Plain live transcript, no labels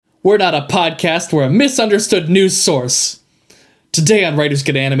We're not a podcast, we're a misunderstood news source. Today on Writers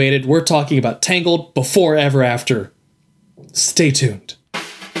Get Animated, we're talking about Tangled Before Ever After. Stay tuned.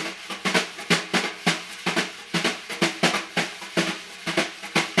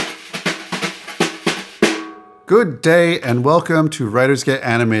 Good day and welcome to Writers Get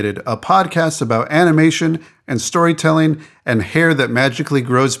Animated, a podcast about animation and storytelling and hair that magically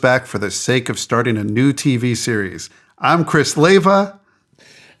grows back for the sake of starting a new TV series. I'm Chris Leva.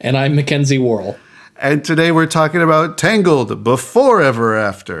 And I'm Mackenzie Worrell. And today we're talking about Tangled Before Ever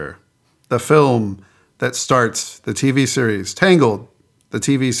After, the film that starts the TV series. Tangled, the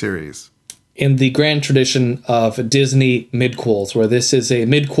TV series. In the grand tradition of Disney midquels, where this is a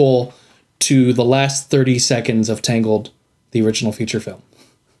midquel to the last 30 seconds of Tangled, the original feature film.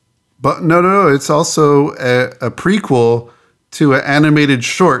 But no. It's also a prequel to an animated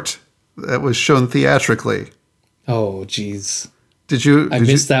short that was shown theatrically. Oh, geez. I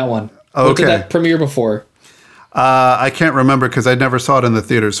missed that one. Okay. When did that premiere before? I can't remember because I never saw it in the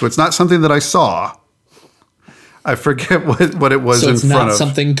theater. So it's not something that I saw. I forget what it was in front of. So it's not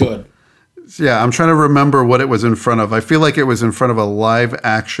something good. Yeah, I'm trying to remember what it was in front of. I feel like it was in front of a live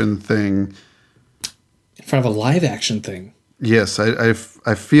action thing. In front of a live action thing? Yes, I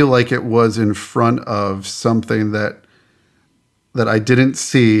feel like it was in front of something that I didn't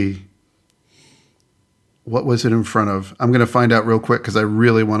see. What was it in front of? I'm going to find out real quick because I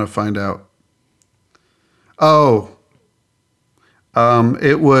really want to find out.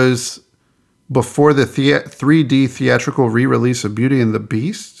 It was before the 3D theatrical re-release of Beauty and the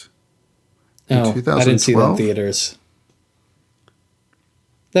Beast in 2012. I didn't see that in theaters.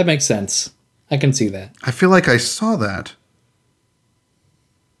 That makes sense. I can see that. I feel like I saw that.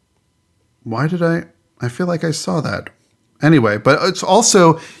 Why did I feel like I saw that. Anyway, but it's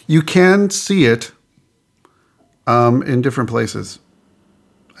also, you can see it in different places.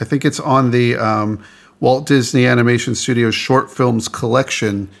 I think it's on the Walt Disney Animation Studios short films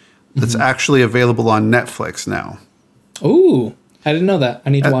collection that's actually available on Netflix now. Ooh, I didn't know that. I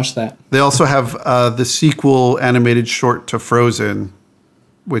need to watch that. They also have the sequel animated short to Frozen,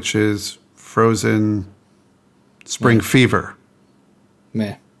 which is Frozen Spring Fever.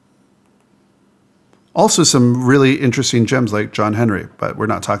 Meh. Also some really interesting gems like John Henry, but we're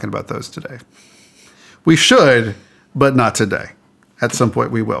not talking about those today. We should, but not today. At some point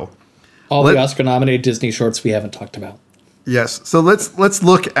we will. All the Oscar-nominated Disney shorts we haven't talked about. Yes. So let's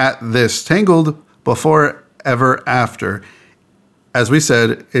look at this. Tangled Before Ever After. As we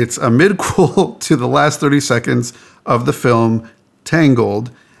said, it's a midquel to the last 30 seconds of the film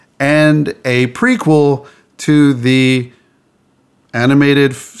Tangled and a prequel to the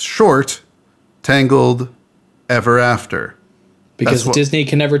animated short Tangled Ever After. Because Disney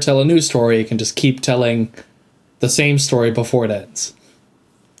can never tell a new story. It can just keep telling the same story before it ends.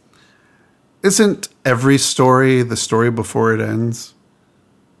 Isn't every story the story before it ends?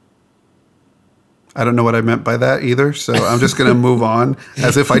 I don't know what I meant by that either, so I'm just going to move on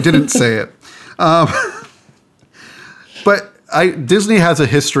as if I didn't say it. But Disney has a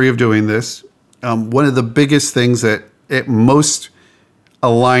history of doing this. One of the biggest things that it most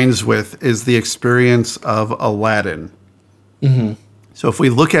aligns with is the experience of Aladdin. Mm-hmm. So if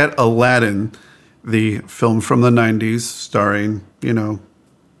we look at Aladdin, the film from the 90s starring,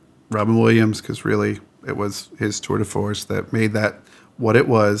 Robin Williams, because really it was his tour de force that made that what it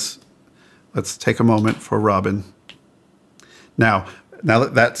was. Let's take a moment for Robin. Now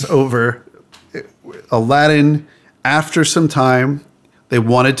that that's over, Aladdin, after some time, they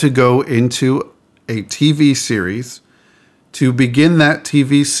wanted to go into a TV series. To begin that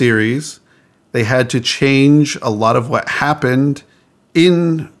TV series, they had to change a lot of what happened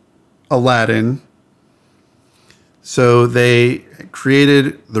in Aladdin. So they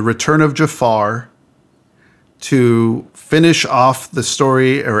created The Return of Jafar to finish off the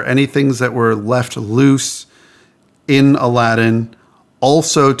story or any things that were left loose in Aladdin.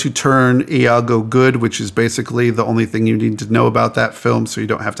 Also to turn Iago good, which is basically the only thing you need to know about that film, so you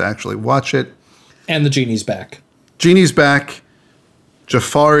don't have to actually watch it. And the genie's back. Genie's back.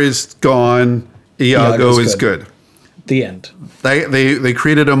 Jafar is gone. Iago is good. The end. They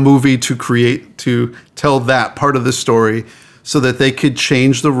created a movie to tell that part of the story so that they could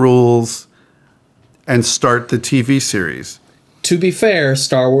change the rules and start the TV series. To be fair,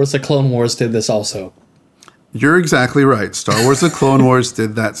 Star Wars: The Clone Wars did this also. You're exactly right. Star Wars: The Clone Wars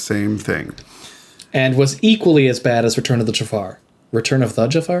did that same thing. And was equally as bad as Return of the Jafar. Return of the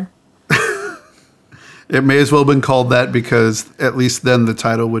Jafar? It may as well have been called that because at least then the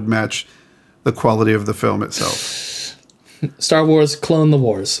title would match the quality of the film itself. Star Wars: Clone the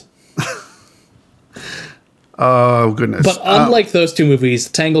Wars. Oh, goodness. But unlike those two movies,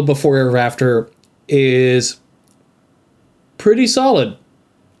 Tangled Before Ever After is pretty solid.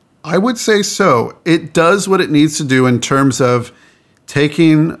 I would say so. It does what it needs to do in terms of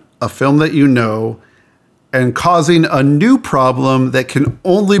taking a film that you know and causing a new problem that can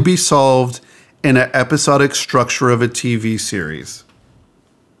only be solved in an episodic structure of a TV series.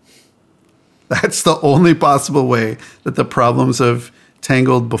 That's the only possible way that the problems of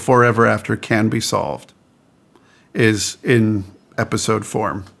Tangled Before Ever After can be solved, is in episode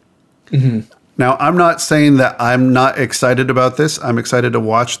form. Mm-hmm. Now, I'm not saying that I'm not excited about this. I'm excited to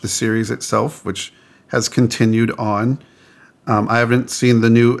watch the series itself, which has continued on. I haven't seen the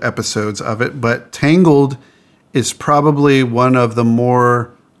new episodes of it, but Tangled is probably one of the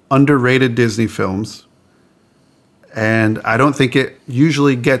more underrated Disney films. And I don't think it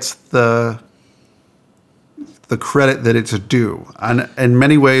usually gets the credit that it's due. And in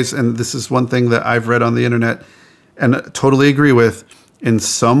many ways, and this is one thing that I've read on the internet and totally agree with, in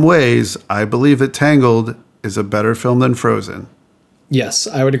some ways, I believe that Tangled is a better film than Frozen. Yes,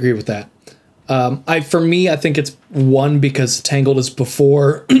 I would agree with that. For me, I think it's one because Tangled is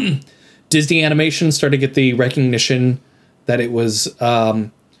before Disney Animation started to get the recognition that it was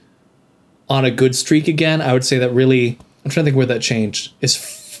on a good streak again. I would say that really, I'm trying to think where that changed.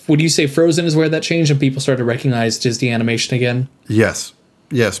 Would you say Frozen is where that changed and people started to recognize Disney Animation again? Yes,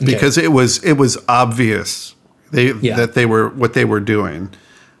 because it was obvious that they were what they were doing.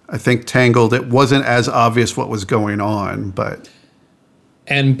 I think Tangled, it wasn't as obvious what was going on, but.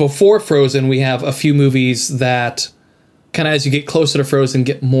 And before Frozen, we have a few movies that kind of, as you get closer to Frozen,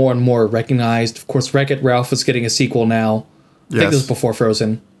 get more and more recognized. Of course, Wreck-It Ralph is getting a sequel now. I think this was before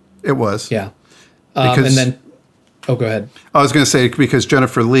Frozen. It was. Yeah. And then, go ahead. I was going to say, because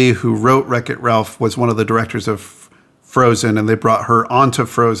Jennifer Lee, who wrote Wreck-It Ralph, was one of the directors of Frozen, and they brought her onto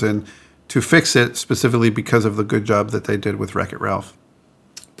Frozen to fix it, specifically because of the good job that they did with Wreck-It Ralph.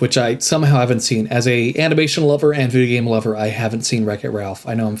 Which I somehow haven't seen. As a animation lover and video game lover, I haven't seen Wreck-It Ralph.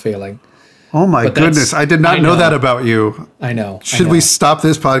 I know I'm failing. Oh my goodness, I did not know that about you. I know. Should we stop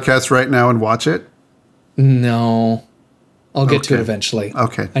this podcast right now and watch it? No. I'll get to it eventually.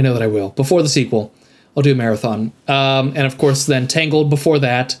 Okay. I know that I will. Before the sequel, I'll do a marathon. And of course, then Tangled before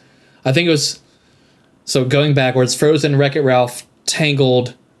that. I think it was... So going backwards, Frozen, Wreck-It Ralph,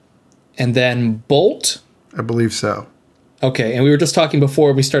 Tangled, and then Bolt? I believe so. Okay, and we were just talking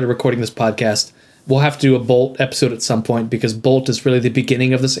before we started recording this podcast. We'll have to do a Bolt episode at some point because Bolt is really the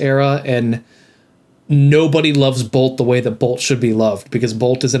beginning of this era, and nobody loves Bolt the way that Bolt should be loved because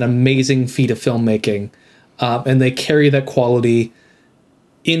Bolt is an amazing feat of filmmaking, and they carry that quality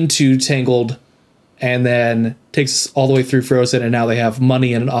into Tangled and then takes all the way through Frozen, and now they have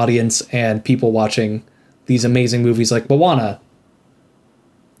money and an audience and people watching these amazing movies like Moana.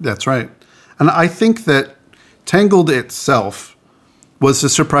 That's right. And I think that Tangled itself was a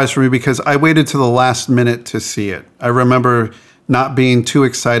surprise for me because I waited to the last minute to see it. I remember not being too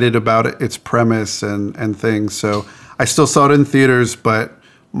excited about its premise and things. So I still saw it in theaters, but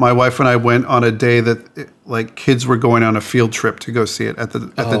my wife and I went on a day that kids were going on a field trip to go see it at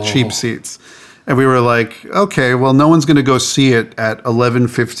the cheap seats. And we were like, okay, well, no one's going to go see it at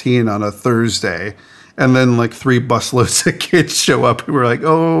 11:15 on a Thursday. And then 3 busloads of kids show up. We were like,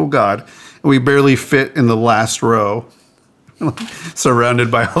 oh, God. And we barely fit in the last row,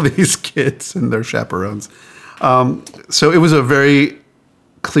 surrounded by all these kids and their chaperones. So it was a very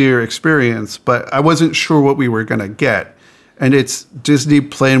clear experience, but I wasn't sure what we were going to get. And it's Disney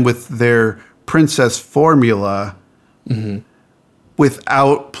playing with their princess formula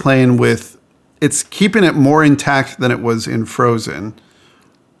without playing with... It's keeping it more intact than it was in Frozen,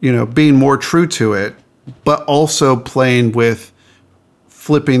 being more true to it, but also playing with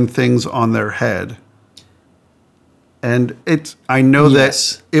flipping things on their head. And I know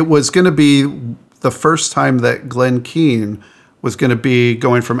that it was going to be the first time that Glenn Keane was going to be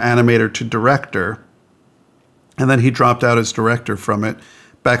going from animator to director. And then he dropped out as director from it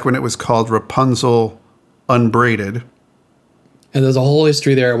back when it was called Rapunzel Unbraided. And there's a whole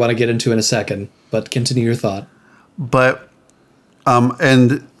history there I want to get into in a second, but continue your thought. But,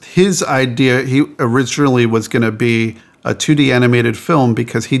 and his idea, he originally was going to be a 2D animated film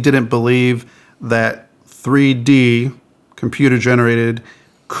because he didn't believe that 3D, computer generated,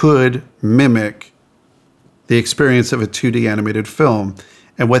 could mimic the experience of a 2D animated film.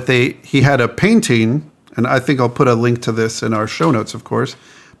 And he had a painting, and I think I'll put a link to this in our show notes, of course,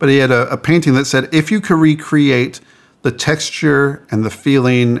 but he had a painting that said, if you could recreate the texture and the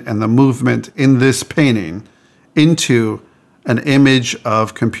feeling and the movement in this painting into an image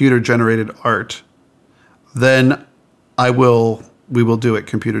of computer generated art, then I will we will do it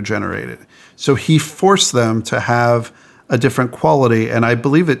computer generated. So he forced them to have a different quality. And I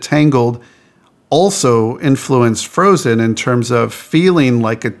believe that Tangled also influenced Frozen in terms of feeling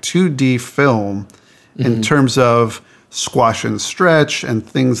like a 2D film, in terms of squash and stretch and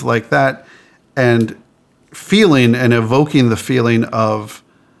things like that, and feeling and evoking the feeling of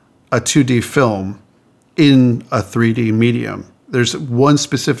a 2D film in a 3D medium. There's one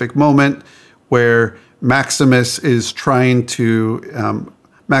specific moment where Maximus is trying to,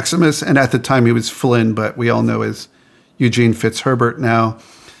 Maximus, and at the time he was Flynn, but we all know as Eugene Fitzherbert now,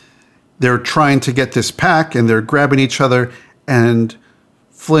 they're trying to get this pack and they're grabbing each other, and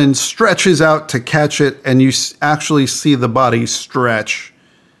Flynn stretches out to catch it, and you actually see the body stretch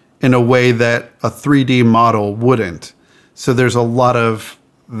in a way that a 3D model wouldn't. So there's a lot of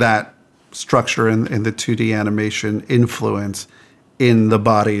that structure in the 2D animation influence in the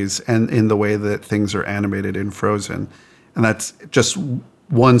bodies and in the way that things are animated in Frozen. And that's just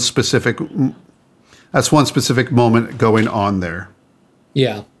one specific moment going on there.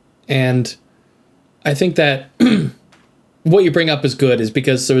 Yeah. And I think that what you bring up is good, is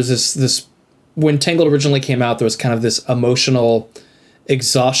because there was this when Tangled originally came out, there was kind of this emotional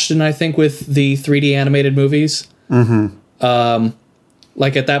exhaustion, I think, with the 3D animated movies.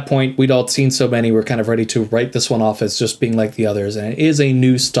 Like at that point, we'd all seen so many, we're kind of ready to write this one off as just being like the others. And it is a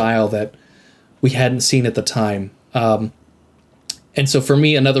new style that we hadn't seen at the time. And so for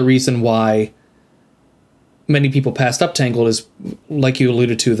me, another reason why many people passed up Tangled is, like you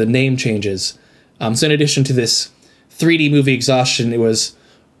alluded to, the name changes. So in addition to this 3D movie exhaustion, it was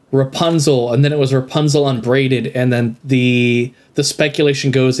Rapunzel, and then it was Rapunzel Unbraided, and then the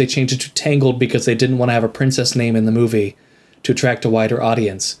speculation goes they changed it to Tangled because they didn't want to have a princess name in the movie to attract a wider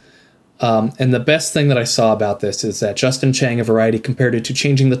audience. And the best thing that I saw about this is that Justin Chang of Variety compared it to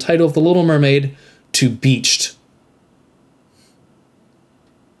changing the title of The Little Mermaid to Beached.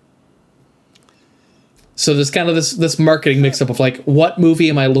 So there's kind of this marketing mix-up of like, what movie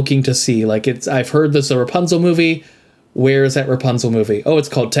am I looking to see? Like, I've heard there's a Rapunzel movie. Where is that Rapunzel movie? Oh, it's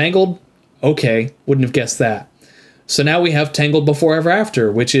called Tangled? Okay, wouldn't have guessed that. So now we have Tangled Before Ever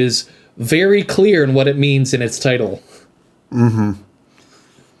After, which is very clear in what it means in its title.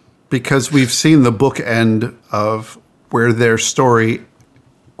 Because we've seen the book end of where their story,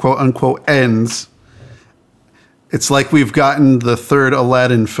 quote unquote, ends. It's like we've gotten the third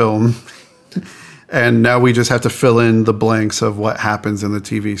Aladdin film, and now we just have to fill in the blanks of what happens in the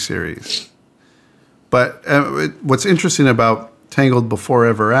TV series. But what's interesting about Tangled Before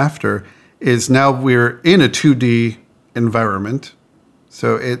Ever After is now we're in a 2D environment.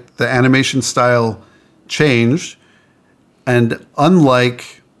 So the animation style changed. And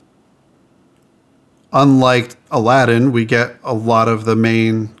unlike Aladdin, we get a lot of the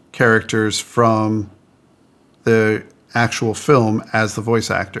main characters from the actual film as the voice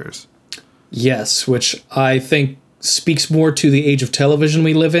actors. Yes, which I think speaks more to the age of television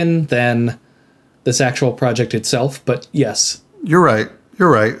we live in than this actual project itself. But yes. You're right.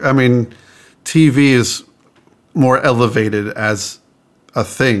 I mean, TV is more elevated as a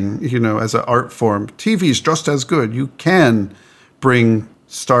thing, as an art form. TV is just as good. You can bring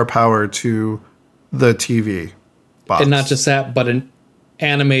star power to the TV box. And not just that, but an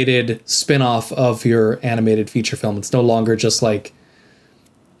animated spin-off of your animated feature film. It's no longer just like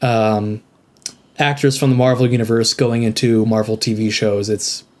actors from the Marvel Universe going into Marvel TV shows.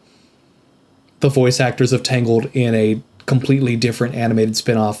 It's the voice actors of Tangled in a completely different animated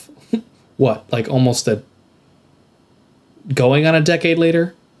spin-off. What, like almost going on a decade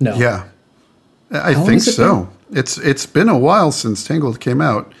later? No. Yeah. I think so. It's been a while since Tangled came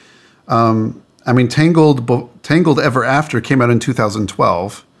out. I mean, Tangled Ever After came out in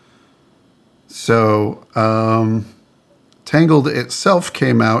 2012. So Tangled itself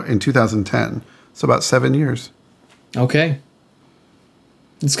came out in 2010. So about 7 years. Okay.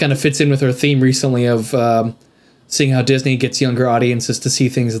 This kind of fits in with our theme recently of seeing how Disney gets younger audiences to see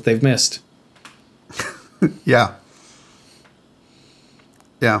things that they've missed. Yeah.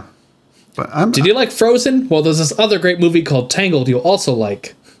 Yeah. But Did you like Frozen? Well, there's this other great movie called Tangled you'll also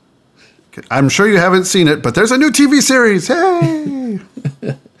like. I'm sure you haven't seen it, but there's a new TV series. Hey!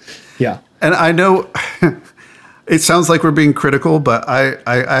 Yeah. And I know it sounds like we're being critical, but I'm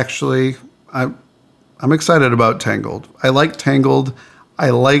excited about Tangled. I like Tangled.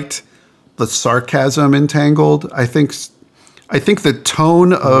 I liked the sarcasm in Tangled. I think the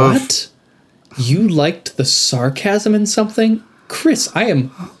tone of... What? You liked the sarcasm in something? Chris, I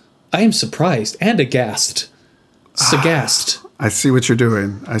am surprised and aghast. Sagast. I see what you're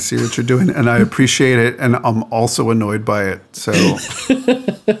doing. And I appreciate it, and I'm also annoyed by it. So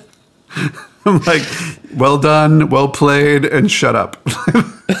I'm like, well done, well played, and shut up.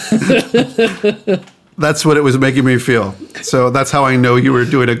 That's what it was making me feel. So that's how I know you were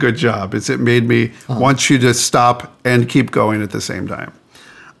doing a good job. It made me want you to stop and keep going at the same time.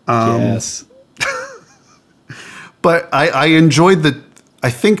 Yes. But I enjoyed I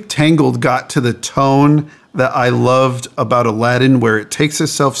think Tangled got to the tone that I loved about Aladdin, where it takes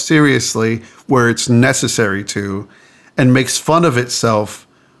itself seriously where it's necessary to, and makes fun of itself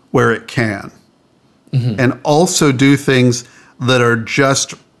where it can. And also do things that are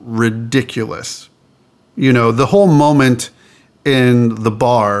just ridiculous. You know, the whole moment in the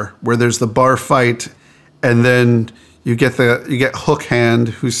bar where there's the bar fight, and then you get Hook Hand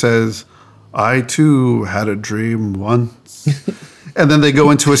who says, "I too had a dream once." And then they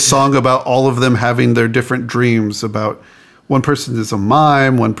go into a song about all of them having their different dreams. About one person is a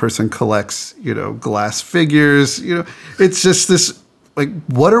mime, one person collects, glass figures. It's just this, like,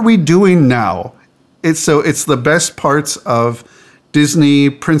 what are we doing now? It's the best parts of Disney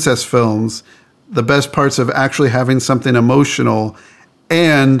princess films, the best parts of actually having something emotional,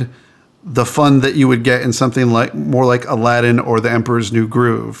 and the fun that you would get in something more like Aladdin or The Emperor's New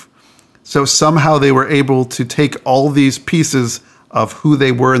Groove. So somehow they were able to take all these pieces of who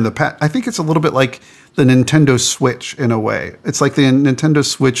they were in the past. I think it's a little bit like the Nintendo Switch in a way. It's like the Nintendo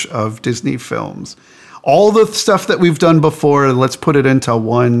Switch of Disney films. All the stuff that we've done before, let's put it into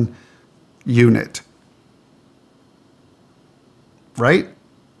one unit. Right?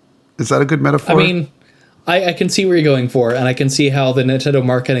 Is that a good metaphor? I mean, I can see where you're going for, and I can see how the Nintendo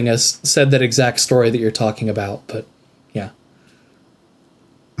marketing has said that exact story that you're talking about, but yeah.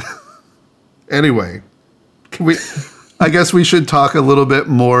 Anyway, I guess we should talk a little bit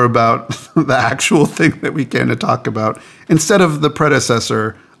more about the actual thing that we came to talk about instead of the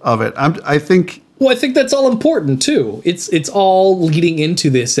predecessor of it. I think that's all important too. It's all leading into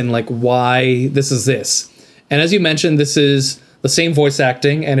this and like why this is this. And as you mentioned, this is the same voice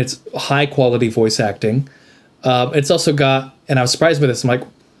acting, and it's high quality voice acting. It's also got, and I was surprised by this, I'm like,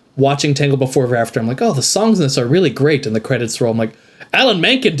 watching Tangled Before Ever After, I'm like, oh, the songs in this are really great. And the credits roll, I'm like, Alan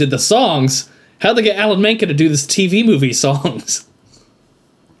Menken did the songs. How'd they get Alan Menken to do this TV movie songs?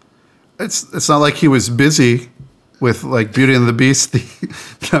 It's not like he was busy with like Beauty and the Beast,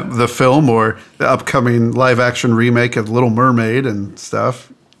 the film, or the upcoming live action remake of Little Mermaid and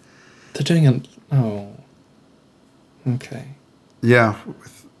stuff. They're doing okay. Yeah.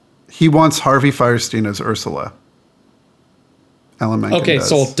 He wants Harvey Fierstein as Ursula. Alan Menken Okay, does.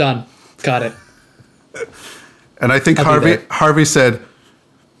 sold. Done. Got it. And I think Harvey said,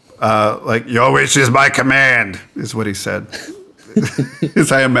 your wish is my command, is what he said.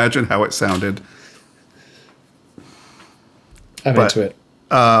 As I imagine how it sounded. I'm into it.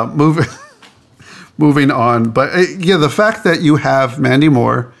 Moving on. But the fact that you have Mandy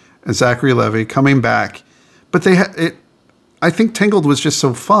Moore and Zachary Levi coming back, but I think Tangled was just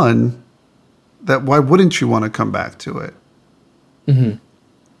so fun that why wouldn't you want to come back to it?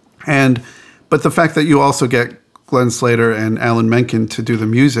 Mm-hmm. But the fact that you also get Glenn Slater and Alan Menken to do the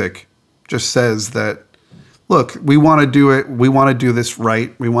music just says that, look, we want to do it. We want to do this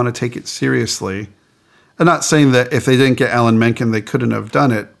right. We want to take it seriously. I'm not saying that if they didn't get Alan Menken, they couldn't have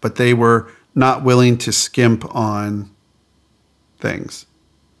done it, but they were not willing to skimp on things.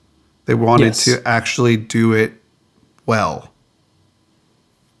 They wanted to actually do it well.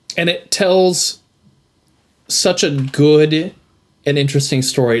 And it tells such a good and interesting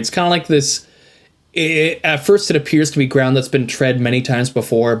story. It's kind of like this. At first, it appears to be ground that's been tread many times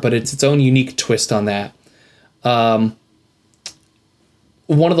before, but it's its own unique twist on that. One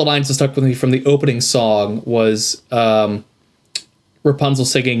of the lines that stuck with me from the opening song was Rapunzel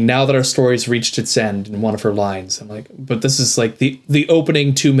singing, "Now that our story's reached its end," in one of her lines. I'm like, but this is like the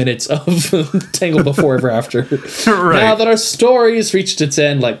opening 2 minutes of Tangled Before Ever After. Right. Now that our story's reached its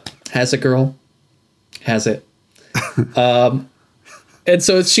end, like, has it, girl? Has it? And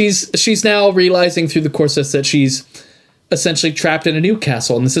so she's now realizing through the course of this that she's essentially trapped in a new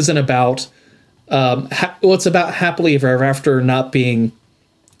castle, and this isn't about it's about happily ever after not being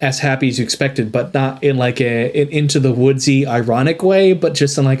as happy as you expected, but not in like an into the woodsy ironic way, but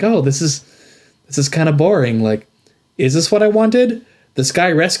just in like, oh, this is kind of boring. Like, is this what I wanted? This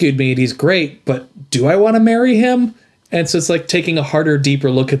guy rescued me and he's great, but do I want to marry him? And so it's like taking a harder,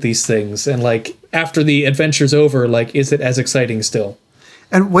 deeper look at these things, and like after the adventure's over, like, is it as exciting still?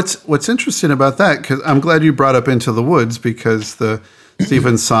 And what's interesting about that, because I'm glad you brought up Into the Woods, because the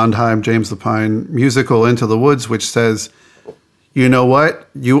Stephen Sondheim, James Lapine musical Into the Woods, which says you know what?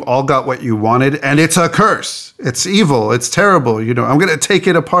 You all got what you wanted, and it's a curse. It's evil. It's terrible. You know, I'm going to take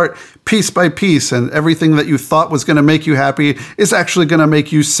it apart piece by piece, and everything that you thought was going to make you happy is actually going to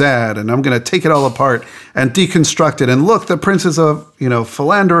make you sad, and I'm going to take it all apart and deconstruct it. And look, the prince is a,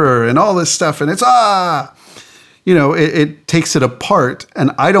 philanderer and all this stuff, and it's, it takes it apart.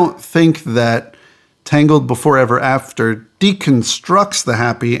 And I don't think that Tangled Before Ever After deconstructs the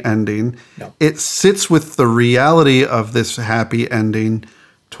happy ending. No. It sits with the reality of this happy ending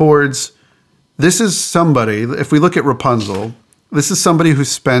towards, this is somebody, if we look at Rapunzel, this is somebody who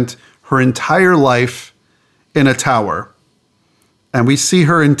spent her entire life in a tower. And we see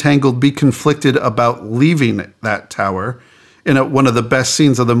her in Tangled be conflicted about leaving that tower in one of the best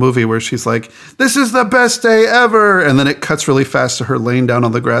scenes of the movie, where she's like, this is the best day ever. And then it cuts really fast to her laying down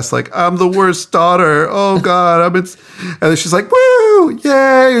on the grass like, I'm the worst daughter. Oh, God. And then she's like, woo,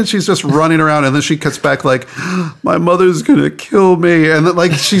 yay. And she's just running around. And then she cuts back like, my mother's going to kill me. And then,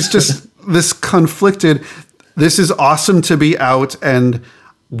 like, she's just this conflicted, this is awesome to be out. And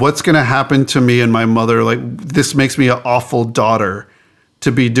what's going to happen to me and my mother? Like, this makes me an awful daughter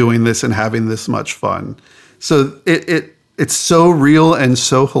to be doing this and having this much fun. So it's so real and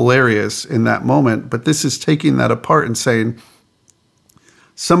so hilarious in that moment. But this is taking that apart and saying,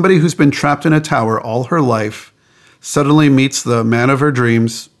 somebody who's been trapped in a tower all her life suddenly meets the man of her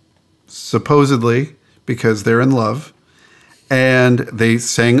dreams, supposedly, because they're in love. And they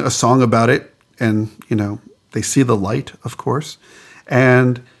sang a song about it. And, they see the light, of course.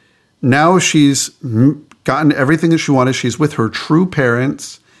 And now she's gotten everything that she wanted. She's with her true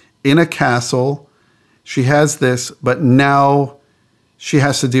parents in a castle. She has this, but now she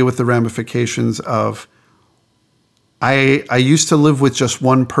has to deal with the ramifications of, I used to live with just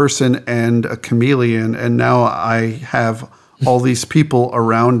one person and a chameleon, and now I have all these people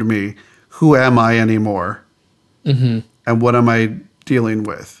around me. Who am I anymore? Mm-hmm. And what am I dealing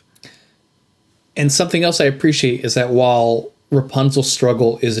with? And something else I appreciate is that while Rapunzel's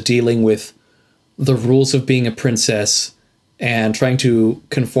struggle is dealing with the rules of being a princess and trying to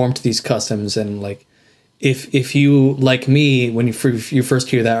conform to these customs, and like, if you, like me, when you first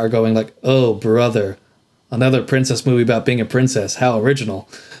hear that, are going like, oh, brother, another princess movie about being a princess, how original.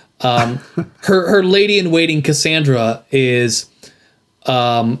 Her lady in waiting, Cassandra, is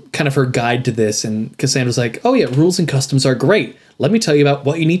kind of her guide to this. And Cassandra's like, oh yeah, rules and customs are great. Let me tell you about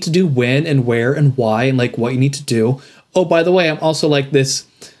what you need to do, when and where and why, and like what you need to do. Oh, by the way, I'm also like this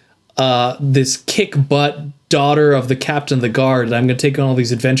kick butt daughter of the captain of the guard, and I'm going to take on all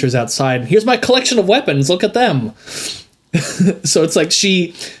these adventures outside. And here's my collection of weapons. Look at them. So it's like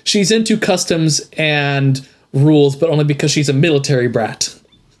she's into customs and rules, but only because she's a military brat.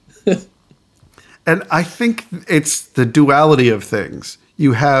 And I think it's the duality of things.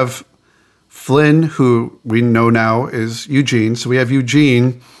 You have Flynn, who we know now is Eugene. So we have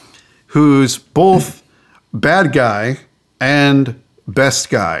Eugene, who's both bad guy and best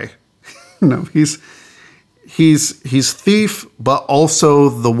guy. He's thief, but also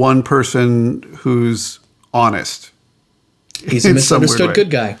the one person who's honest. He's a misunderstood good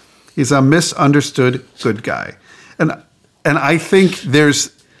guy. He's a misunderstood good guy. And I think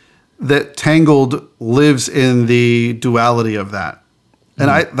that Tangled lives in the duality of that. And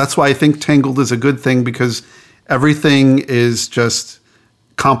that's why I think Tangled is a good thing, because everything is just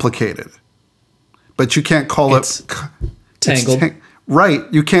complicated. But you can't call it Tangled. Right.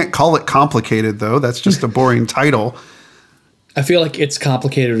 You can't call it complicated, though. That's just a boring title. I feel like it's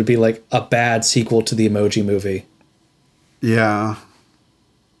complicated to be like a bad sequel to the Emoji Movie. Yeah.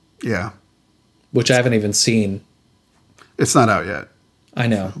 Yeah. Which I haven't even seen. It's not out yet. I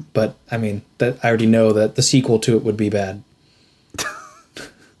know, but I mean, I already know that the sequel to it would be bad.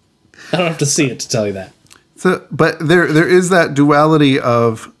 I don't have to see it to tell you that. So, but there is that duality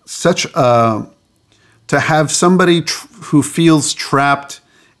of such to have somebody who feels trapped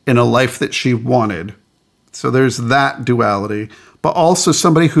in a life that she wanted. So there's that duality, but also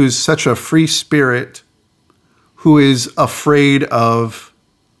somebody who's such a free spirit who is afraid of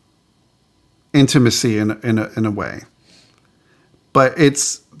intimacy in a way. But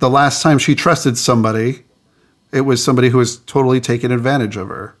it's the last time she trusted somebody, it was somebody who was totally taking advantage of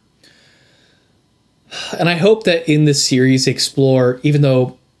her. And I hope that in this series explore, even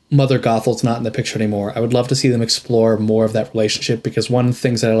though Mother Gothel's not in the picture anymore, I would love to see them explore more of that relationship, because one of the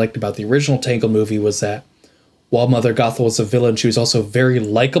things that I liked about the original Tangled movie was that while Mother Gothel was a villain, she was also very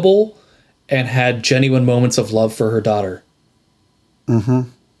likable and had genuine moments of love for her daughter. Mm-hmm.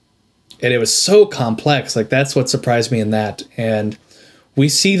 And it was so complex. Like, that's what surprised me in that. And we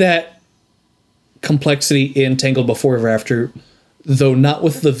see that complexity in Tangled Before Ever After, though not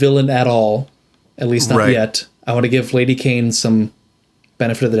with the villain at all, at least not yet. I want to give Lady Kane some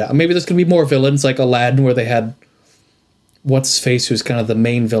benefit of the doubt. Maybe there's going to be more villains like Aladdin, where they had what's his face, who's kind of the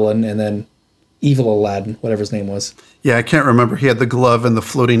main villain, and then evil Aladdin, whatever his name was. Yeah, I can't remember. He had the glove and the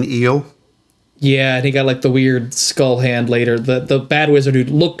floating eel. Yeah, and he got like the weird skull hand later. The bad wizard who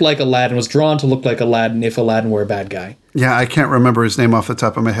looked like Aladdin was drawn to look like Aladdin if Aladdin were a bad guy. Yeah, I can't remember his name off the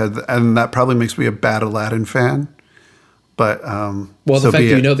top of my head, and that probably makes me a bad Aladdin fan. But well, the fact that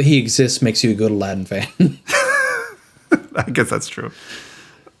you know that he exists makes you a good Aladdin fan. I guess that's true.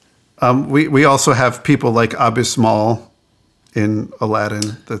 We also have people like Abismal in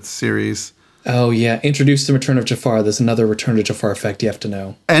Aladdin, that series. Oh yeah, introduce the Return of Jafar. There's another Return to Jafar effect you have to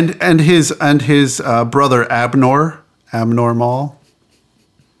know. And his brother Abnor Mal,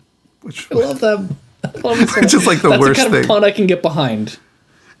 which I love them. I love them so much. Just like the That's worst the kind thing. of pun I can get behind.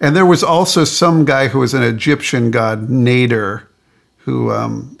 And there was also some guy who was an Egyptian god, Nader, who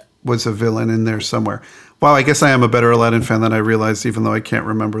was a villain in there somewhere. Wow, I guess I am a better Aladdin fan than I realized, even though I can't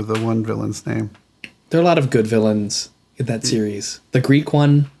remember the one villain's name. There are a lot of good villains in that series. The Greek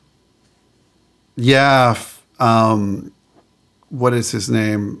one. Yeah. What is his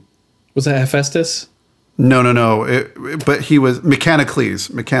name? Was that Hephaestus? No. But he was Mechanicles.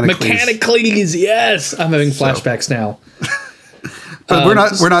 Mechanicles, yes. I'm having flashbacks now. But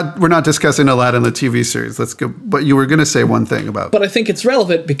we're not discussing Aladdin, the TV series. Let's go. But you were going to say one thing about. But I think it's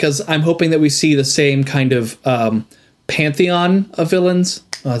relevant because I'm hoping that we see the same kind of pantheon of villains.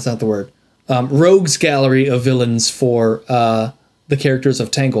 Oh, that's not the word. Rogues gallery of villains for the characters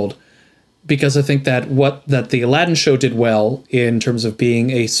of Tangled. Because I think that that the Aladdin show did well in terms of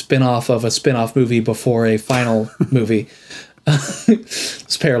being a spin-off of a spin-off movie before a final movie.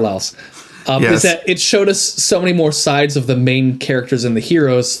 It's parallels. Yes. Is that it showed us so many more sides of the main characters and the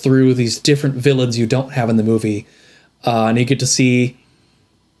heroes through these different villains you don't have in the movie. And you get to see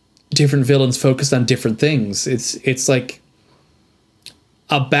different villains focused on different things. It's like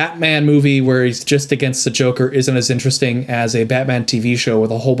a Batman movie where he's just against the Joker isn't as interesting as a Batman TV show with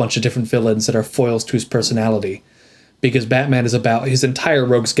a whole bunch of different villains that are foils to his personality. Because Batman is about his entire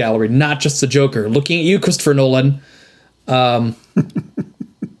rogues gallery, not just the Joker. Looking at you, Christopher Nolan.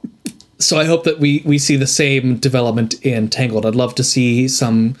 So I hope that we see the same development in Tangled. I'd love to see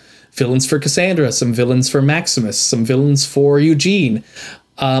some villains for Cassandra, some villains for Maximus, some villains for Eugene.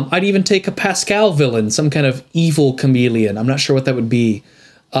 I'd even take a Pascal villain, some kind of evil chameleon. I'm not sure what that would be.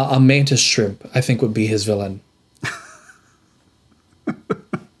 A mantis shrimp, I think, would be his villain.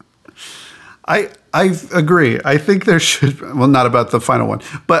 I agree. I think there should, well, not about the final one,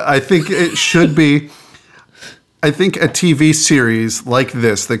 but I think it should be, I think a TV series like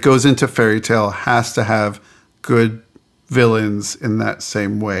this that goes into fairy tale has to have good villains in that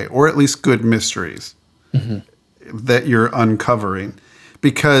same way, or at least good mysteries that you're uncovering.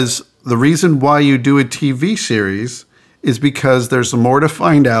 Because the reason why you do a TV series is because there's more to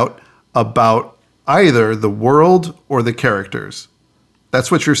find out about either the world or the characters. That's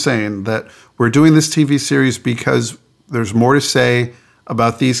what you're saying, that we're doing this TV series because there's more to say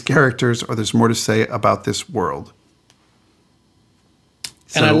about these characters or there's more to say about this world.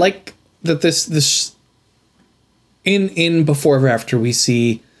 And I like that this in Before Ever After, we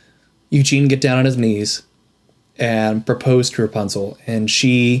see Eugene get down on his knees and propose to Rapunzel, and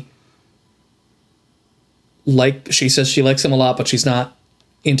she says she likes him a lot, but she's not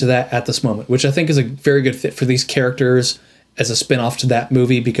into that at this moment, which I think is a very good fit for these characters as a spin-off to that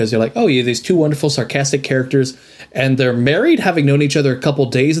movie, because you're like, oh, yeah, these two wonderful sarcastic characters, and they're married, having known each other a couple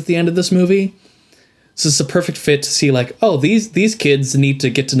days at the end of this movie. So it's a perfect fit to see, like, oh, these kids need to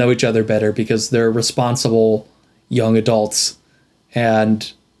get to know each other better because they're responsible young adults,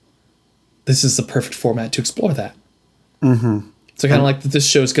 and this is the perfect format to explore that. Mm-hmm. So kind of like that this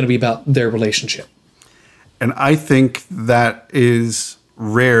show is going to be about their relationship. And I think that is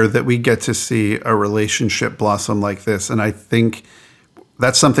rare that we get to see a relationship blossom like this. And I think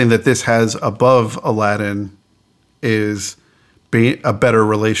that's something that this has above Aladdin, is being a better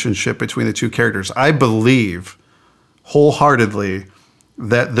relationship between the two characters. I believe wholeheartedly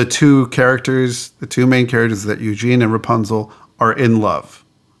that the two main characters, that Eugene and Rapunzel, are in love.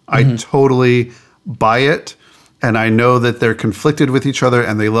 Mm-hmm. I totally buy it. And I know that they're conflicted with each other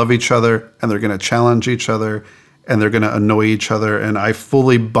and they love each other and they're going to challenge each other and they're going to annoy each other. And I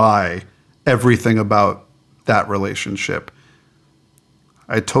fully buy everything about that relationship.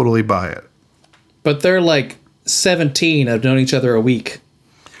 I totally buy it. But they're like 17, have known each other a week.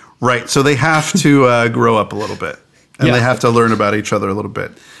 Right. So they have to grow up a little bit and they have to learn about each other a little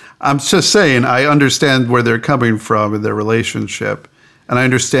bit. I'm just saying, I understand where they're coming from in their relationship. And I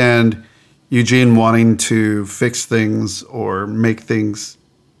understand Eugene wanting to fix things or make things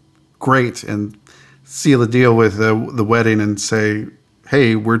great, and seal a deal with the wedding and say,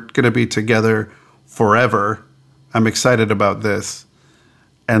 hey, we're going to be together forever. I'm excited about this.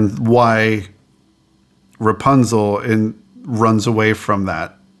 And why Rapunzel runs away from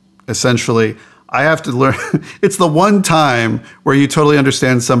that. Essentially, I have to learn. It's the one time where you totally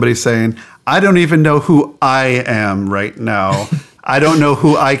understand somebody saying, I don't even know who I am right now. I don't know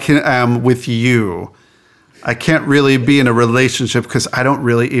who I am with you. I can't really be in a relationship because I don't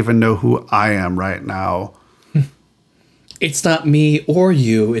really even know who I am right now. It's not me or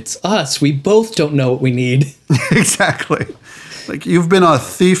you. It's us. We both don't know what we need. Exactly. Like, you've been a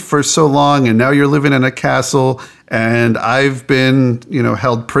thief for so long and now you're living in a castle and I've been,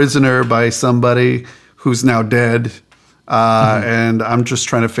 held prisoner by somebody who's now dead. And I'm just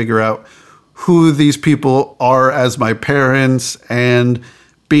trying to figure out who these people are as my parents and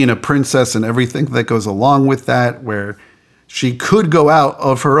being a princess and everything that goes along with that, where she could go out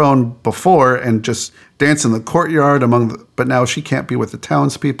of her own before and just dance in the courtyard but now she can't be with the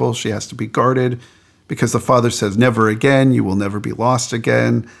townspeople. She has to be guarded because the father says, never again, you will never be lost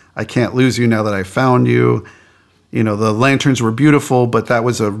again. I can't lose you now that I found you. The lanterns were beautiful, but that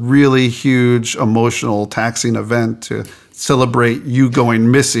was a really huge emotional, taxing event to celebrate you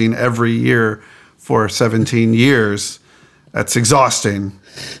going missing every year for 17 years. That's exhausting.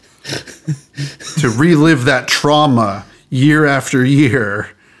 To relive that trauma year after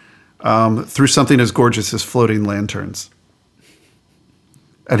year through something as gorgeous as floating lanterns.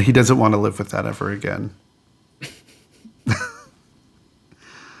 And he doesn't want to live with that ever again.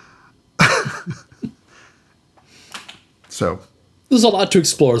 So there's a lot to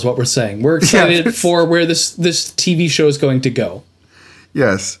explore is what we're saying. We're excited for where this TV show is going to go.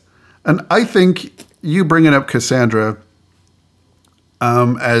 Yes. And I think you bringing up Cassandra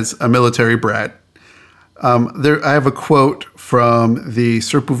as a military brat. I have a quote from the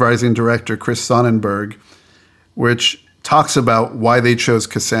supervising director, Chris Sonnenberg, which talks about why they chose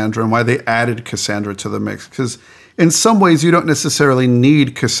Cassandra and why they added Cassandra to the mix. Because in some ways, you don't necessarily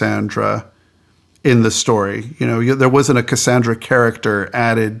need Cassandra in the story. There wasn't a Cassandra character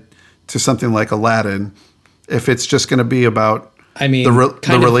added to something like Aladdin. If it's just going to be about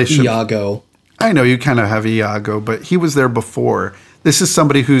the relationship. Iago. I know you kind of have Iago, but he was there before. This is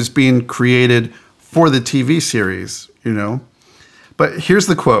somebody who's being created for the TV series, But here's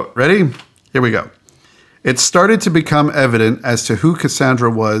the quote. Ready? Here we go. It started to become evident as to who Cassandra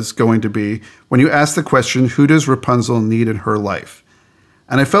was going to be when you asked the question, who does Rapunzel need in her life?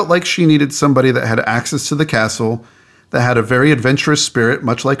 And I felt like she needed somebody that had access to the castle, that had a very adventurous spirit,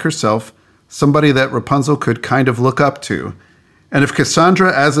 much like herself, somebody that Rapunzel could kind of look up to. And if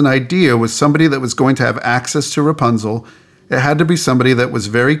Cassandra as an idea was somebody that was going to have access to Rapunzel, it had to be somebody that was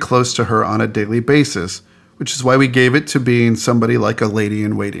very close to her on a daily basis, which is why we gave it to being somebody like a lady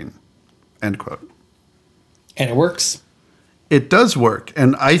in waiting. End quote. And it works. It does work.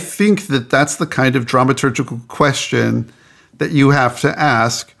 And I think that that's the kind of dramaturgical question that you have to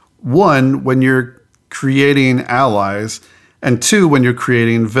ask, one, when you're creating allies, and two, when you're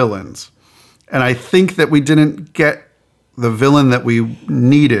creating villains. And I think that we didn't get the villain that we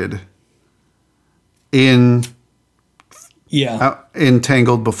needed in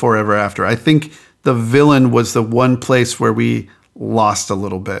Tangled Before Ever After. I think the villain was the one place where we lost a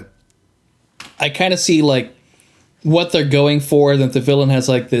little bit. I kind of see what they're going for, that the villain has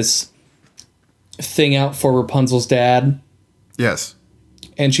this thing out for Rapunzel's dad. Yes.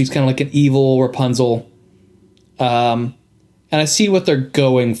 And she's kind of like an evil Rapunzel. And I see what they're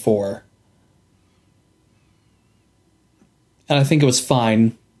going for. And I think it was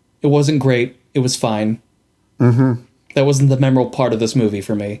fine. It wasn't great. It was fine. Mm-hmm. That wasn't the memorable part of this movie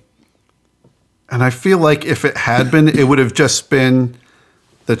for me. And I feel like if it had been, it would have just been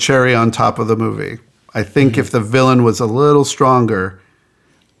the cherry on top of the movie. I think if the villain was a little stronger,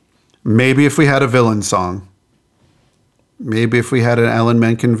 maybe if we had a villain song, maybe if we had an Alan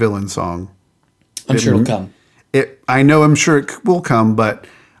Menken villain song. I'm sure it'll come. I'm sure it will come, but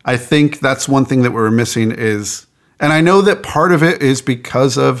I think that's one thing that we're missing is, and I know that part of it is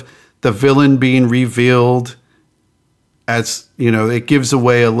because of the villain being revealed as, it gives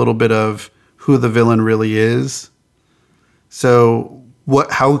away a little bit of who the villain really is. So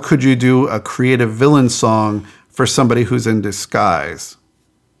how could you do a creative villain song for somebody who's in disguise?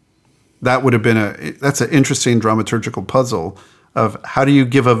 That would have been that's an interesting dramaturgical puzzle of how do you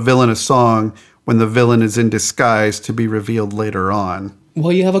give a villain a song when the villain is in disguise to be revealed later on?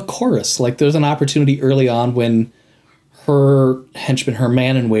 Well, you have a chorus. There's an opportunity early on when her henchman, her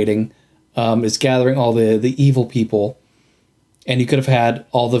man in waiting, is gathering all the evil people. And you could have had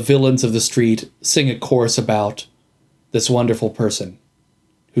all the villains of the street sing a chorus about this wonderful person.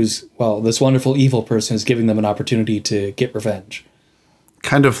 who's, well, this wonderful evil person is giving them an opportunity to get revenge.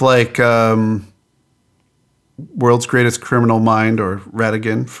 Kind of like World's Greatest Criminal Mind or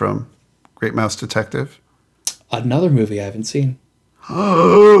Ratigan from Great Mouse Detective. Another movie I haven't seen.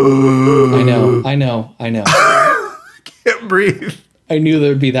 I know. Can't breathe. I knew there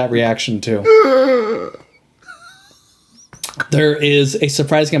would be that reaction too. There is a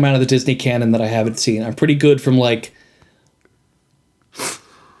surprising amount of the Disney canon that I haven't seen. I'm pretty good from like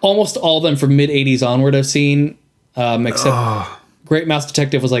almost all of them from mid-'80s onward I've seen, except Great Mouse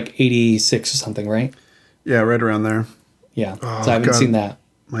Detective was like 86 or something, right? Yeah, right around there. Yeah, so I haven't seen that.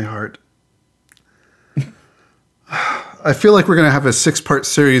 My heart. I feel like we're going to have a 6-part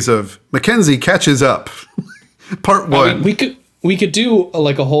series of Mackenzie Catches Up. Part 1. I mean, we could do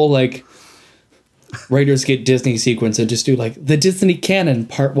like a whole like Writers Get Disney sequence and just do like the Disney canon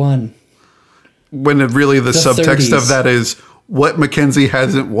part 1. When really the subtext 30s. of that is what Mackenzie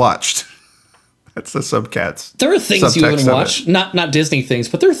hasn't watched. That's the subcats. There are things you subtext haven't of watched, not Disney things,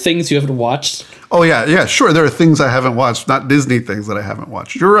 but there are things you haven't watched. Oh yeah, sure. There are things I haven't watched, not Disney things that I haven't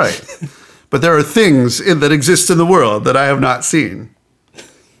watched. You're right. But there are things that exist in the world that I have not seen.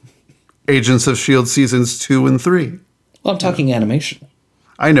 Agents of S.H.I.E.L.D. seasons 2 and 3. Well, I'm talking animation.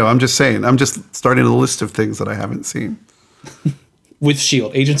 I know. I'm just saying. I'm just starting a list of things that I haven't seen. With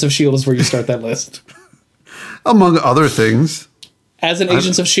S.H.I.E.L.D. Agents of S.H.I.E.L.D. is where you start that list. Among other things. As an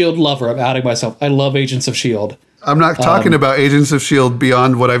Agents of S.H.I.E.L.D. lover, I'm outing myself. I love Agents of S.H.I.E.L.D. I'm not talking about Agents of S.H.I.E.L.D.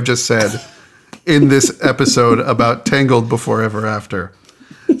 beyond what I've just said in this episode about Tangled Before Ever After.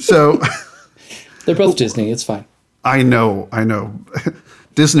 So... They're both Disney. It's fine. I know.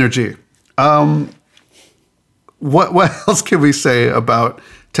 Disnergy. What else can we say about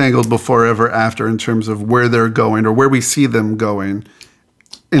Tangled Before Ever After in terms of where they're going or where we see them going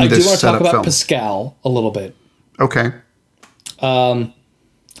in I do this want to talk setup about film? Pascal a little bit. Okay.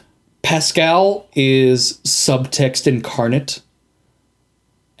 Pascal is subtext incarnate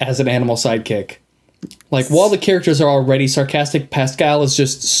as an animal sidekick. Like, while the characters are already sarcastic, Pascal is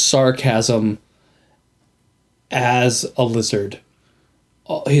just sarcasm as a lizard.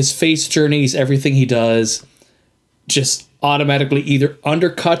 His face journeys, everything he does, just automatically either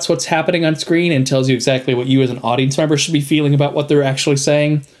undercuts what's happening on screen and tells you exactly what you as an audience member should be feeling about what they're actually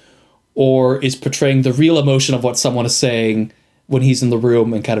saying, or is portraying the real emotion of what someone is saying when he's in the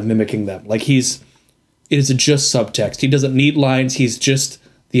room and kind of mimicking them. Like, it is just subtext. He doesn't need lines. He's just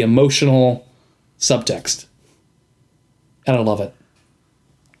the emotional subtext. And I love it.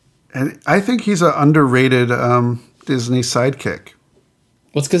 And I think he's an underrated Disney sidekick.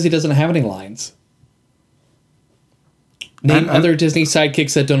 Well, it's because he doesn't have any lines. Name other Disney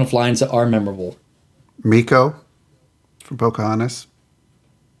sidekicks that don't have lines that are memorable. Miko from Pocahontas.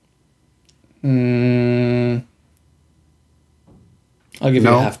 I'll give you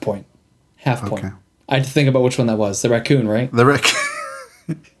a half point. Half point. Okay. I had to think about which one that was. The raccoon, right? The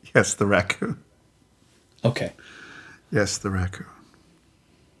raccoon. Yes, the raccoon. Okay. Yes, the raccoon.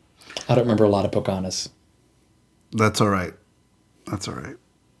 I don't remember a lot of Pocahontas. That's all right. That's all right.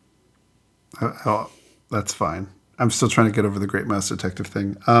 That's fine. I'm still trying to get over the Great Mouse Detective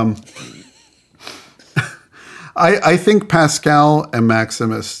thing. I think Pascal and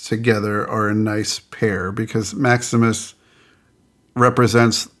Maximus together are a nice pair because Maximus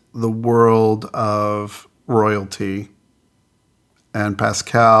represents the world of royalty, and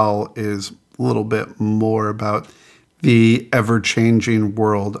Pascal is a little bit more about the ever-changing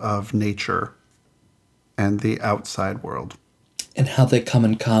world of nature and the outside world. And how they come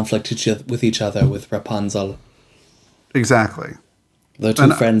in conflict with each other with Rapunzel. Exactly. The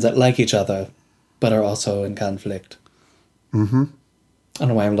two friends that like each other, but are also in conflict. Mm-hmm. I don't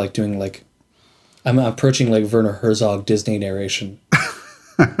know why I'm like doing like... I'm approaching like Werner Herzog Disney narration.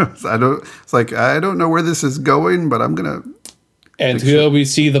 I don't know where this is going, but I'm going to... And here we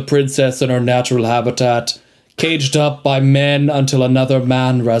see the princess in her natural habitat, caged up by men until another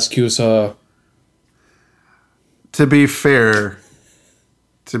man rescues her. To be fair,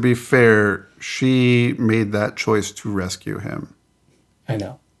 she made that choice to rescue him. I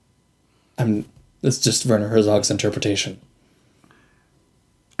know. It's just Werner Herzog's interpretation.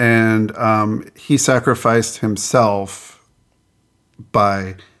 And he sacrificed himself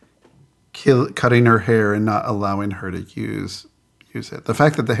by cutting her hair and not allowing her to use it. The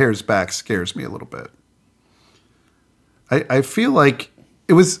fact that the hair's back scares me a little bit. I feel like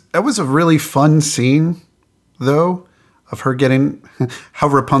that was a really fun scene, though, of her getting how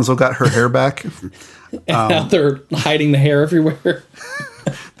Rapunzel got her hair back. And now they're hiding the hair everywhere.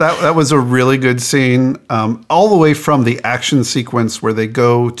 That was a really good scene, all the way from the action sequence where they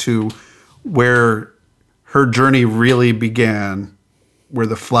go to where her journey really began where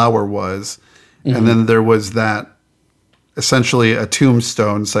the flower was. And then there was that essentially a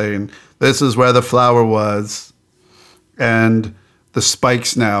tombstone saying, this is where the flower was. And the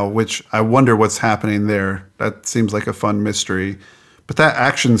spikes now, which I wonder what's happening there. That seems like a fun mystery. But that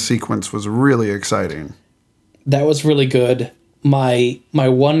action sequence was really exciting. That was really good. My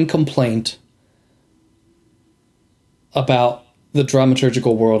one complaint about the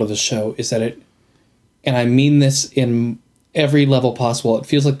dramaturgical world of the show is that it, and I mean this in every level possible, it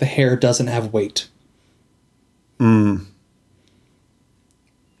feels like the hair doesn't have weight. In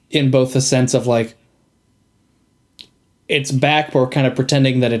both the sense of like, it's back, but we're kind of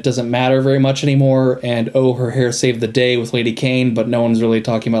pretending that it doesn't matter very much anymore, and oh, her hair saved the day with Lady Kane, but no one's really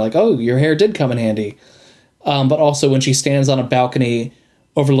talking about like, oh, your hair did come in handy. But also when she stands on a balcony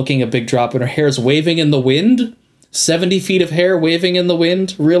overlooking a big drop and her hair's waving in the wind, 70 feet of hair waving in the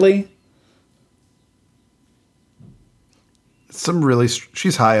wind, really?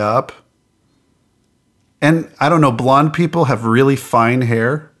 She's high up. And I don't know, blonde people have really fine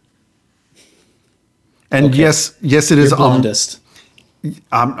hair. And Okay. yes, it You're is. blondest.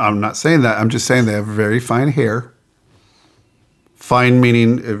 I'm not saying that. I'm just saying they have very fine hair. Fine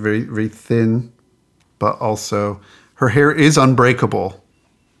meaning very, very thin, but also her hair is unbreakable.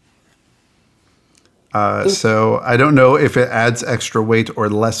 So I don't know if it adds extra weight or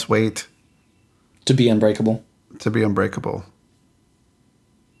less weight To be unbreakable. to be unbreakable.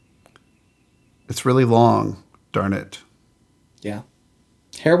 It's really long, darn it. Yeah.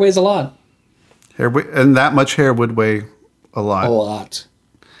 Hair weighs a lot. And that much hair would weigh a lot. A lot.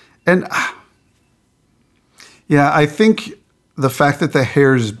 And yeah, I think the fact that the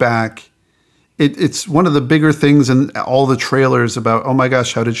hair's back, it's one of the bigger things in all the trailers about, oh my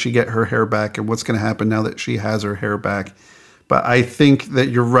gosh, how did she get her hair back and what's going to happen now that she has her hair back? But I think that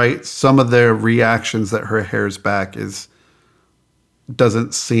you're right. Some of their reactions that her hair's back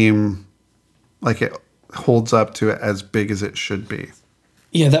doesn't seem like it holds up to it as big as it should be.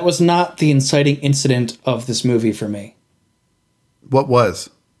 Yeah, that was not the inciting incident of this movie for me. What was?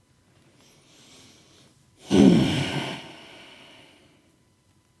 I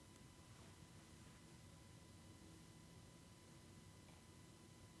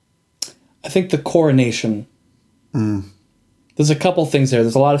think the coronation. There's a couple things there.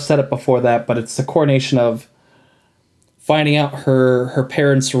 There's a lot of setup before that, but it's the coronation of finding out her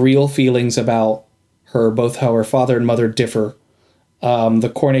parents' real feelings about her, both how her father and mother differ.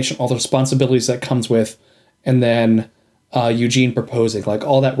 The coronation, all the responsibilities that comes with, and then Eugene proposing. Like,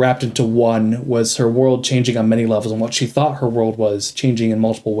 all that wrapped into one was her world changing on many levels, and what she thought her world was changing in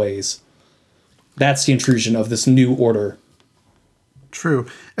multiple ways. That's the intrusion of this new order. True.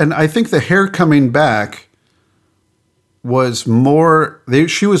 And I think the hair coming back was more,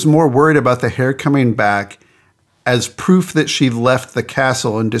 she was more worried about the hair coming back as proof that she left the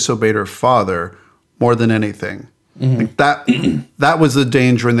castle and disobeyed her father more than anything. Like that was the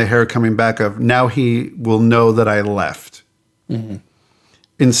danger in the hair coming back of, now he will know that I left.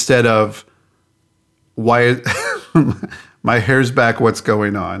 Instead of, why my hair's back, what's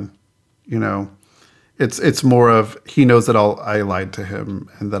going on? You know, it's more of, he knows that I lied to him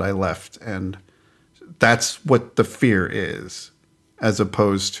and that I left, and that's what the fear is, as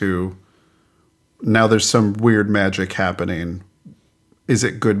opposed to, now there's some weird magic happening. Is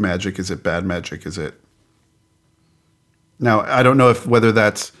it good magic? Is it bad magic? Now, I don't know whether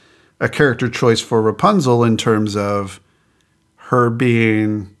that's a character choice for Rapunzel in terms of her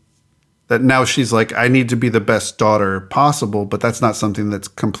being that now she's like, I need to be the best daughter possible, but that's not something that's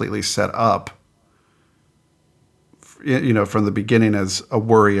completely set up, you know, from the beginning as a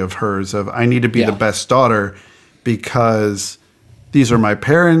worry of hers of, I need to be the best daughter because these are my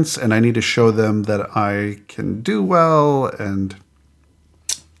parents and I need to show them that I can do well. And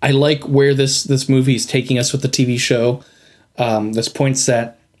I like where this movie is taking us with the TV show. There's points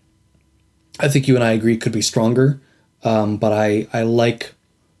that I think you and I agree could be stronger, but I like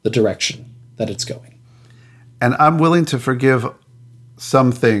the direction that it's going. And I'm willing to forgive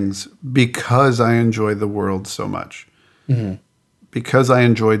some things because I enjoy the world so much. Because I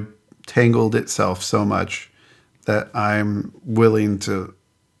enjoyed Tangled itself so much that I'm willing to,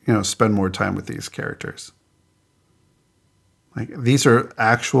 you know, spend more time with these characters. Like, these are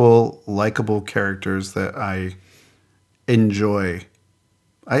actual likable characters that I enjoy.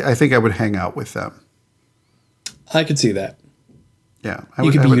 I think I would hang out with them. I could see that. Yeah.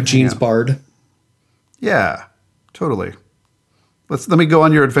 You could be Eugene's bard. Yeah, totally. Let me go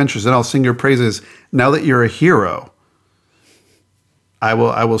on your adventures and I'll sing your praises. Now that you're a hero, I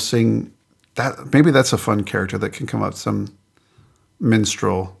will sing that. Maybe that's a fun character that can come up, some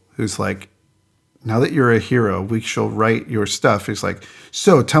minstrel who's like, now that you're a hero, we shall write your stuff. He's like,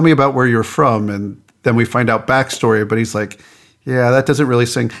 so tell me about where you're from. And then we find out backstory, but he's like, yeah, that doesn't really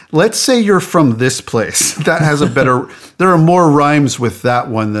sing. Let's say you're from this place. That has a better, there are more rhymes with that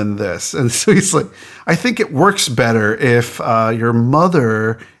one than this. And so he's like, I think it works better if your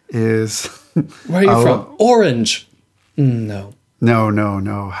mother is. Where are you from? Orange. No.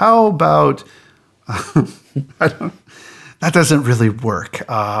 No. How about, that doesn't really work.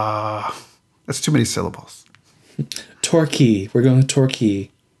 That's too many syllables. Torquay. We're going to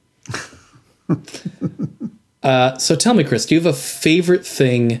Torquay. So tell me, Chris, do you have a favorite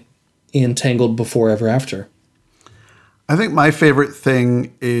thing in Tangled Before Ever After? I think my favorite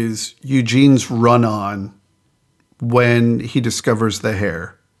thing is Eugene's run-on when he discovers the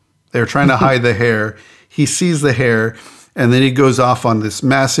hair. They're trying to hide the hair. He sees the hair, and then he goes off on this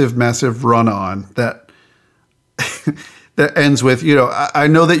massive, massive run-on that that ends with, I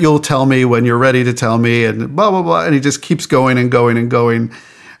know that you'll tell me when you're ready to tell me, and blah, blah, blah. And he just keeps going and going and going.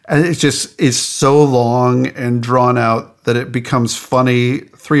 And it just is so long and drawn out that it becomes funny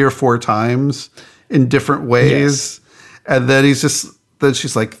 3 or 4 times in different ways. Yes. And then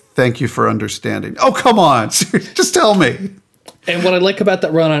she's like, thank you for understanding. Oh, come on. Just tell me. And what I like about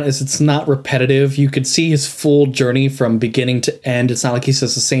that run-on is it's not repetitive. You could see his full journey from beginning to end. It's not like he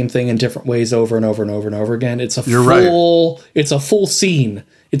says the same thing in different ways over and over and over and over again. It's a It's a full scene.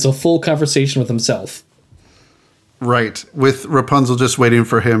 It's a full conversation with himself. Right. With Rapunzel just waiting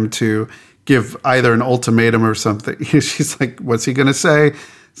for him to give either an ultimatum or something. She's like, what's he going to say?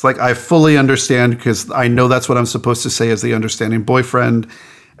 It's like, I fully understand because I know that's what I'm supposed to say as the understanding boyfriend.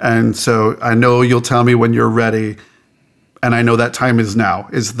 And so I know you'll tell me when you're ready. And I know that time is now,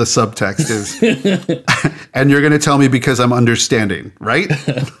 is the subtext is. And you're going to tell me because I'm understanding, right?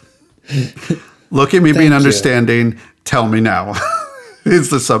 Look at me being understanding. Tell me now is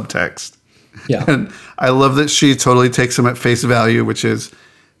the subtext. Yeah. And I love that she totally takes him at face value, which is,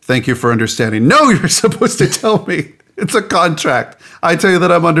 thank you for understanding. No, you're supposed to tell me. It's a contract. I tell you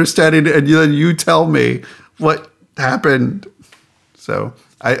that I'm understanding, and then you tell me what happened. So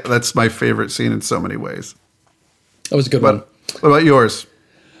that's my favorite scene in so many ways. That was a good one. What about yours?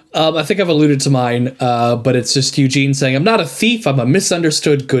 I think I've alluded to mine, but it's just Eugene saying, I'm not a thief, I'm a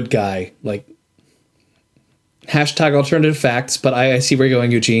misunderstood good guy. Like, hashtag alternative facts, but I see where you're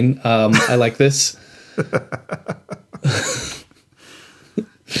going, Eugene. I like this.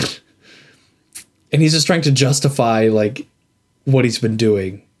 And he's just trying to justify, like, what he's been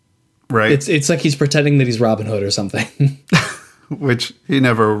doing. Right. It's like he's pretending that he's Robin Hood or something. Which he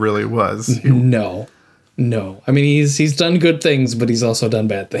never really was. No. I mean, he's done good things, but he's also done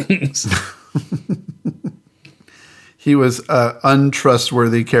bad things. He was an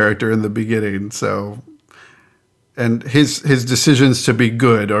untrustworthy character in the beginning, so... And his decisions to be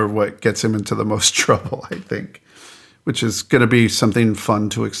good are what gets him into the most trouble, I think, which is going to be something fun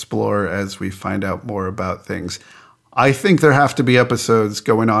to explore as we find out more about things. I think there have to be episodes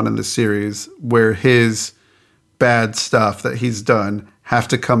going on in the series where his bad stuff that he's done have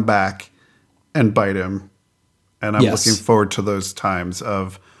to come back and bite him. And I'm looking forward to those times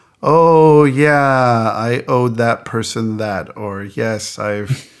of, oh, yeah, I owed that person that. Or, yes, I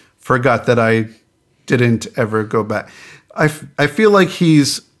forgot that I didn't ever go back. I feel like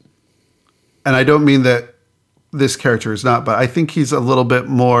he's, and I don't mean that this character is not, but I think he's a little bit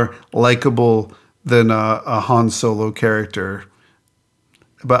more likable than a Han Solo character.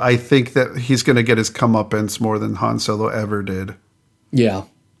 But I think that he's going to get his comeuppance more than Han Solo ever did. Yeah.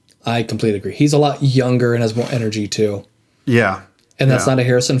 I completely agree. He's a lot younger and has more energy too. Yeah. And that's not a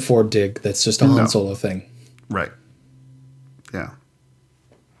Harrison Ford dig. That's just a Han Solo thing. Right. Yeah.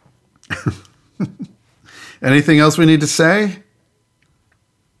 Anything else we need to say?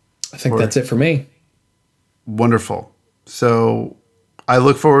 I think that's it for me. Wonderful. So I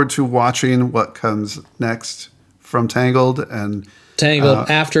look forward to watching what comes next from Tangled and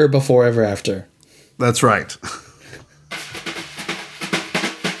after, before, ever after. That's right.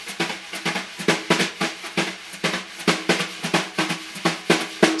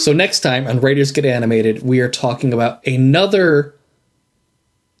 So next time on Raiders Get Animated, we are talking about another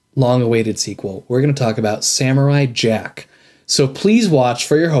long-awaited sequel. We're going to talk about Samurai Jack. So please watch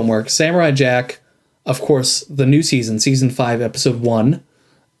for your homework. Samurai Jack, of course, the new season, Season 5, Episode 1,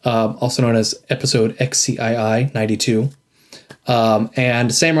 also known as Episode XCII 92.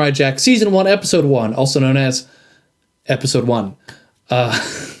 And Samurai Jack, Season 1, Episode 1, also known as Episode 1.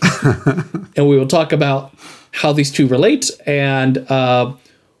 And we will talk about how these two relate and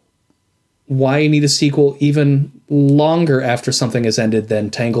why you need a sequel even longer after something has ended than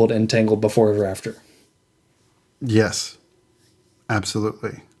Tangled and Tangled Before Ever After. Yes,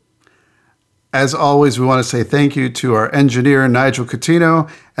 absolutely. As always, we want to say thank you to our engineer, Nigel Coutinho,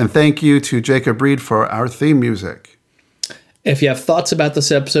 and thank you to Jacob Reed for our theme music. If you have thoughts about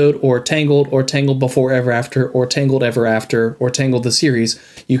this episode, or Tangled Before Ever After, or Tangled Ever After, or Tangled the series,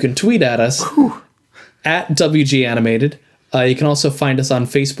 you can tweet at us at WG Animated. You can also find us on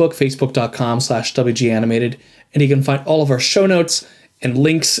Facebook, facebook.com/WG Animated, and you can find all of our show notes and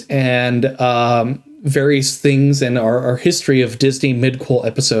links and various things and our history of Disney mid-quel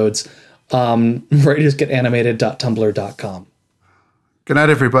episodes. WritersGetAnimated.tumblr.com. Good night,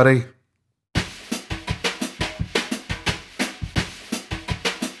 everybody.